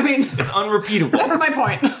 Nope. I mean, it's unrepeatable. That's my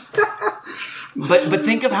point. But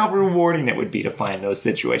think of how rewarding it would be to find those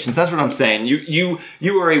situations. That's what I'm saying. You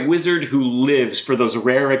are a wizard who lives for those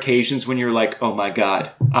rare occasions when you're like, oh my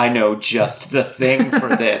god, I know just the thing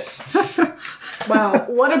for this. Wow,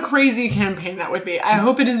 what a crazy campaign that would be. I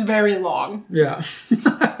hope it is very long. Yeah.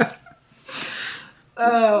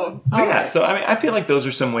 Oh, right. So I mean, I feel like those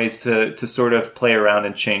are some ways to sort of play around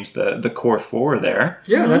and change the core four there.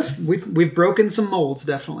 Yeah, that's we've broken some molds,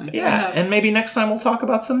 definitely. Yeah, and maybe next time we'll talk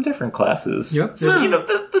about some different classes. Yep. So,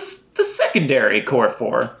 the secondary core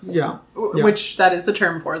four. Yeah. Which that is the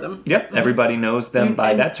term for them. Yep, everybody knows them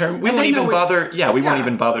by that term. We won't even bother. We won't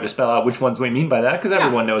even bother to spell out which ones we mean by that because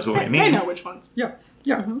everyone knows what we mean. They know which ones. Yep.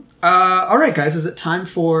 Yeah. All right, guys. Is it time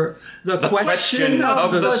for the question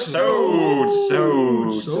of the Sode?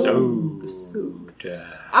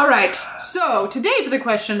 All right. So today for the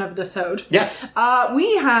question of the Sode, yes,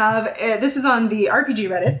 we have this is on the RPG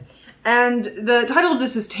Reddit, and the title of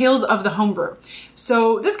this is Tales of the Homebrew.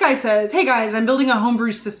 So this guy says, "Hey guys, I'm building a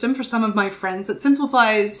homebrew system for some of my friends that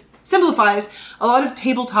simplifies a lot of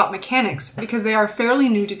tabletop mechanics because they are fairly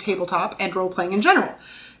new to tabletop and role playing in general."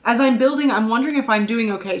 As I'm building, I'm wondering if I'm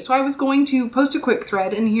doing okay, so I was going to post a quick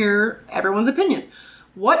thread and hear everyone's opinion.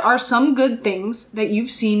 What are some good things that you've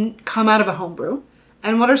seen come out of a homebrew,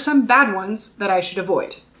 and what are some bad ones that I should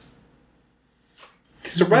avoid?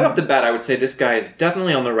 So right off the bat, I would say this guy is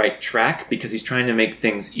definitely on the right track because he's trying to make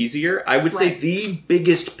things easier. I would say the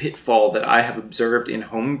biggest pitfall that I have observed in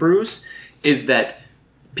homebrews is that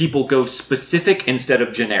people go specific instead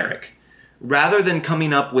of generic. Rather than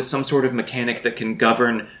coming up with some sort of mechanic that can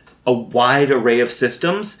govern a wide array of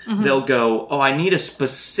systems, they'll go, oh, I need a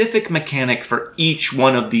specific mechanic for each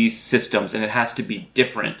one of these systems, and it has to be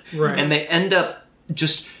different. Right. And they end up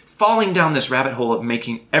just falling down this rabbit hole of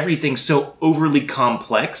making everything so overly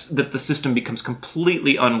complex that the system becomes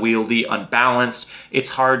completely unwieldy, unbalanced. It's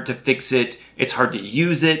hard to fix it. It's hard to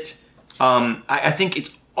use it. I think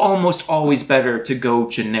it's almost always better to go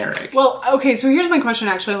generic. Well, okay, so here's my question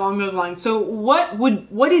actually along those lines. So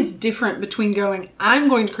what is different between going, I'm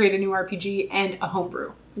going to create a new RPG and a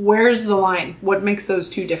homebrew? Where's the line? What makes those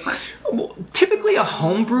two different? Well, typically a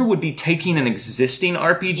homebrew would be taking an existing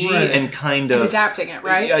RPG and kind of... adapting it,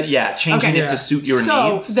 right? Changing it to suit your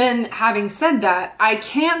needs. So then, having said that, I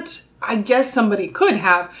guess somebody could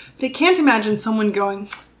have, but I can't imagine someone going,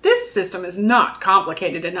 this system is not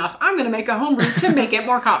complicated enough. I'm going to make a homebrew to make it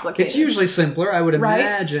more complicated. It's usually simpler, I would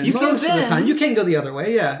imagine. Most of the time. You can go the other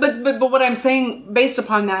way, yeah. But what I'm saying based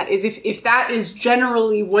upon that is if that is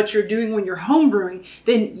generally what you're doing when you're homebrewing,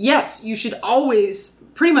 then yes, you should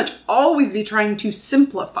pretty much always be trying to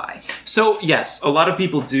simplify. So yes, a lot of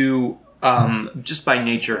people do, just by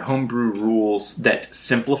nature, homebrew rules that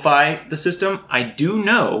simplify the system. I do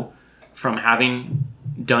know from having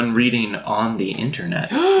done reading on the internet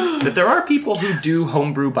that there are people who do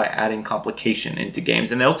homebrew by adding complication into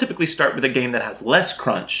games, and they'll typically start with a game that has less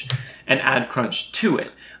crunch and add crunch to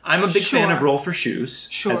it. I'm a big fan of Roll for Shoes,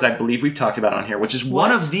 as I believe we've talked about on here, which is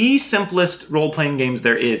one of the simplest role-playing games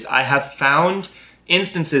there is. I have found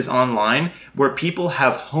instances online where people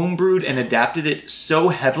have homebrewed and adapted it so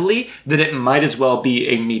heavily that it might as well be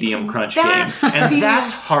a medium crunch game. And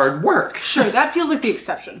that's hard work. Sure, that feels like the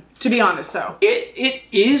exception, to be honest, though. It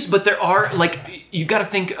is, but there are, you got to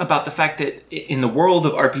think about the fact that in the world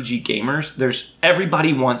of RPG gamers,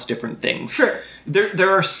 everybody wants different things. Sure. There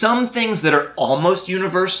are some things that are almost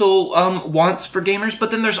universal wants for gamers,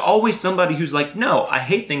 but then there's always somebody who's like, no, I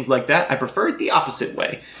hate things like that. I prefer it the opposite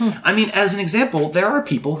way. I mean, as an example, there are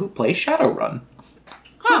people who play Shadowrun.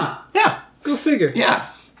 Yeah. Go figure. Yeah.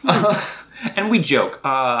 And we joke.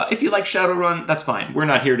 If you like Shadowrun, that's fine. We're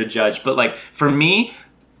not here to judge. But for me,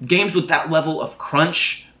 games with that level of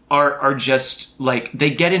crunch are just they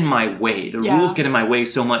get in my way. The rules get in my way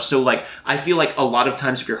so much. So I feel like a lot of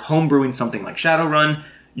times if you're homebrewing something like Shadowrun,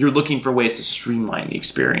 you're looking for ways to streamline the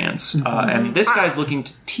experience. And this guy's looking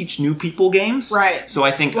to teach new people games. Right. So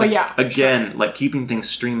I think, keeping things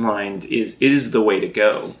streamlined is the way to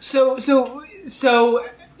go. So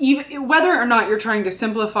even whether or not you're trying to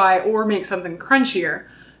simplify or make something crunchier,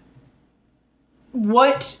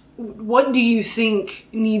 what do you think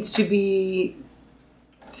needs to be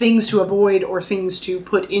things to avoid or things to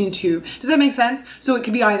put into? Does that make sense? So it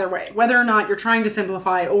could be either way, whether or not you're trying to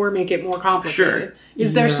simplify or make it more complicated. Sure.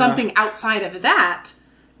 Is there something outside of that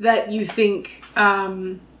you think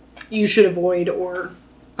you should avoid or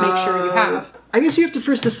make sure you have? I guess you have to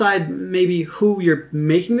first decide maybe who you're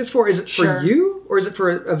making this for. Is it for you, or is it for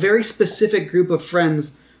a very specific group of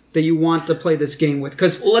friends that you want to play this game with?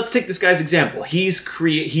 Because let's take this guy's example. He's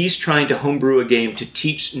trying to homebrew a game to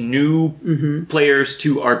teach new players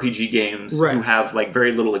to RPG games who have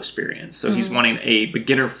very little experience. So he's wanting a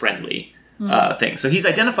beginner-friendly thing. So he's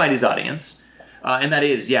identified his audience, and that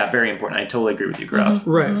is very important. I totally agree with you, Gruff.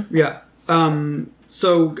 Right. Yeah.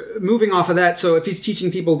 So moving off of that, so if he's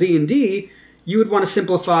teaching people D&D, you would want to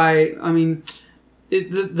simplify. I mean,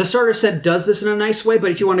 the starter set does this in a nice way,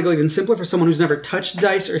 but if you want to go even simpler for someone who's never touched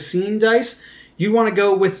dice or seen dice, you want to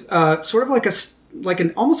go with sort of almost like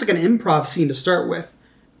an improv scene to start with.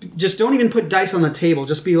 Just don't even put dice on the table.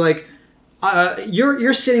 Just be like,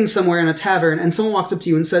 you're sitting somewhere in a tavern, and someone walks up to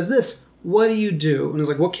you and says this. What do you do? And it's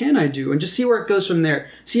like, what can I do? And just see where it goes from there.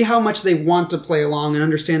 See how much they want to play along and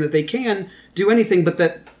understand that they can do anything, but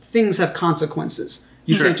that things have consequences.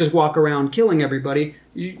 You can't just walk around killing everybody.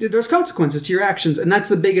 There's consequences to your actions, and that's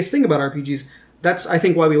the biggest thing about RPGs. That's, I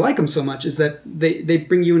think, why we like them so much, is that they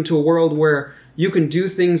bring you into a world where you can do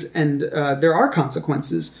things and there are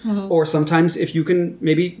consequences. Or sometimes if you can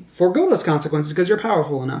maybe forego those consequences because you're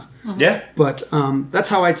powerful enough. Yeah. But that's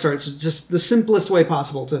how I'd start. So just the simplest way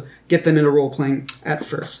possible to get them into role-playing at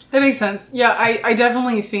first. That makes sense. Yeah, I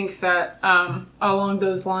definitely think that along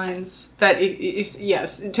those lines, that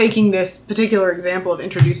taking this particular example of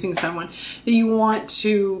introducing someone, that you want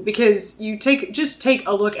to, because you take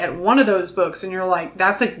a look at one of those books and you're like,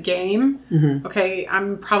 that's a game? Okay,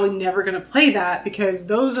 I'm probably never going to play that because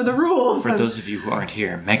those are the rules. For those of you who aren't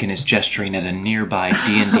here, Megan is gesturing at a nearby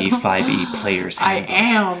D&D 5e player's handbook. I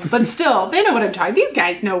am, but still, they know what I'm talking. These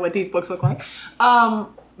guys know what these books look like.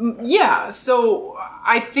 So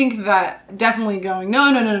I think that definitely going,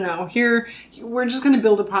 no. Here, we're just going to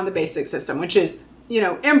build upon the basic system, which is,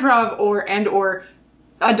 improv or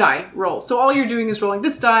a die roll. So all you're doing is rolling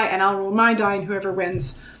this die, and I'll roll my die, and whoever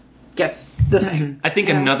wins gets the thing. I think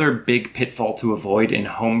another big pitfall to avoid in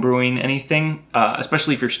homebrewing anything,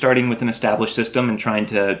 especially if you're starting with an established system and trying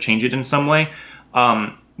to change it in some way,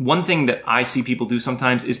 one thing that I see people do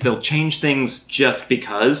sometimes is they'll change things just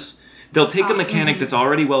because. They'll take a mechanic that's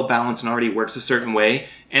already well balanced and already works a certain way,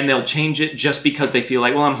 and they'll change it just because they feel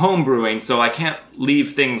like, well, I'm homebrewing, so I can't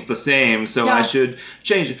leave things the same, so I should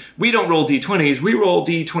change it. We don't roll D20s, we roll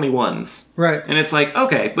D21s. Right. And it's like,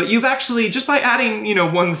 okay, but you've actually, just by adding,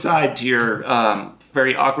 one side to your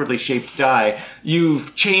very awkwardly shaped die,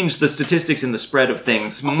 you've changed the statistics and the spread of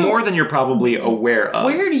things more than you're probably aware of.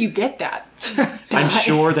 Where do you get that? I'm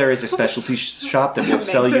sure there is a specialty shop that will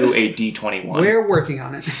sell you a D21. We're working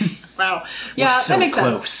on it. Wow. Yeah, so that makes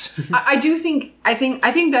close. sense. I do think, I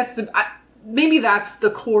think that's maybe that's the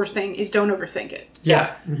core thing, is don't overthink it.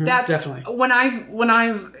 Yeah. Mm-hmm, That's definitely. When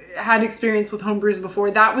I've had experience with homebrews before,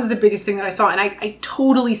 that was the biggest thing that I saw. And I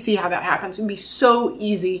totally see how that happens. It would be so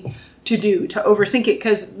easy to overthink it,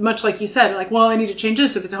 because much like you said, like, well, I need to change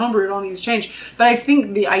this. If it's a homebrew, it all needs to change. But I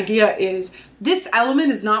think the idea is, this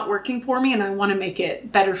element is not working for me and I want to make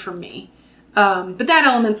it better for me. But that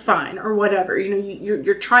element's fine, or whatever.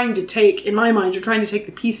 You're trying to take, in my mind, you're trying to take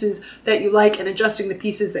the pieces that you like and adjusting the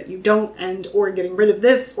pieces that you don't, or getting rid of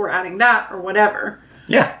this or adding that or whatever.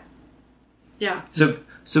 Yeah. Yeah.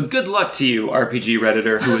 So good luck to you, RPG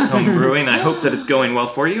Redditor, who is homebrewing. I hope that it's going well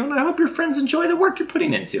for you, and I hope your friends enjoy the work you're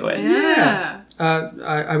putting into it. Yeah.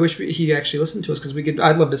 I wish he actually listened to us, because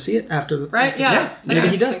I'd love to see it after the... Right? Yeah. Maybe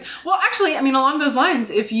he does. Well, actually, I mean, along those lines,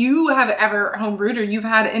 if you have ever homebrewed or you've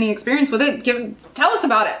had any experience with it, tell us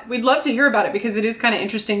about it. We'd love to hear about it, because it is kind of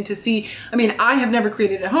interesting to see. I mean, I have never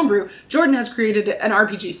created a homebrew. Jordan has created an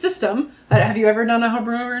RPG system. Have you ever done a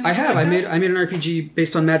homebrew or anything? I have. Like I made an RPG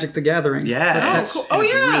based on Magic the Gathering. Yeah, that's cool.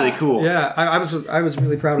 it's really cool. Yeah, I was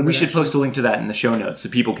really proud of it. We should post a link to that in the show notes so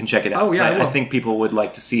people can check it out. Oh, yeah, I think people would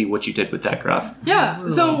like to see what you did with that, Gruff. Yeah.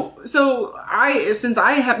 So since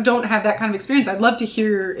I don't have that kind of experience, I'd love to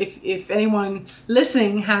hear if anyone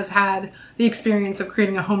listening has had the experience of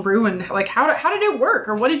creating a homebrew, and like how did it work,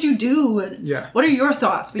 or what did you do, and what are your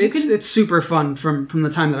thoughts? But it's super fun from the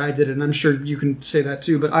time that I did it, and I'm sure you can say that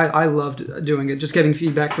too. But I loved doing it, just getting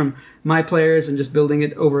feedback from my players and just building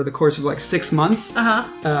it over the course of like 6 months.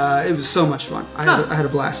 It was so much fun. I had a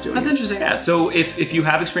blast doing it. That's interesting. Yeah, so if you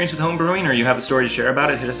have experience with homebrewing or you have a story to share about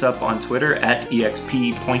it, hit us up on Twitter at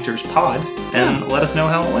EXPPointersPod and let us know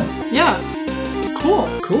how it went. Yeah. Cool.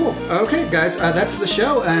 Okay, guys, that's the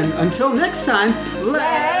show, and until next time,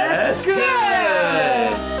 let's go!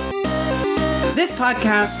 This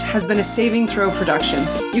podcast has been a Saving Throw production.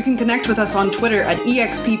 You can connect with us on Twitter at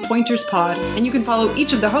EXPPointersPod, and you can follow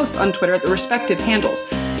each of the hosts on Twitter at the respective handles.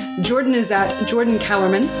 Jordan is at Jordan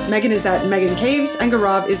Callerman, Megan is at Megan Caves, and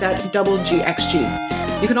Gaurav is at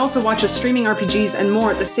DoubleGXG. You can also watch us streaming RPGs and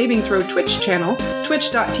more at the Saving Throw Twitch channel,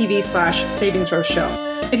 twitch.tv/SavingThrowShow.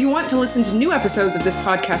 If you want to listen to new episodes of this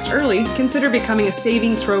podcast early, consider becoming a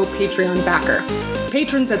Saving Throw Patreon backer.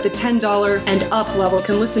 Patrons at the $10 and up level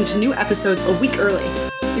can listen to new episodes a week early.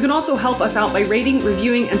 You can also help us out by rating,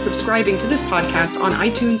 reviewing, and subscribing to this podcast on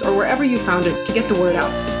iTunes or wherever you found it to get the word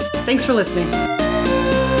out. Thanks for listening.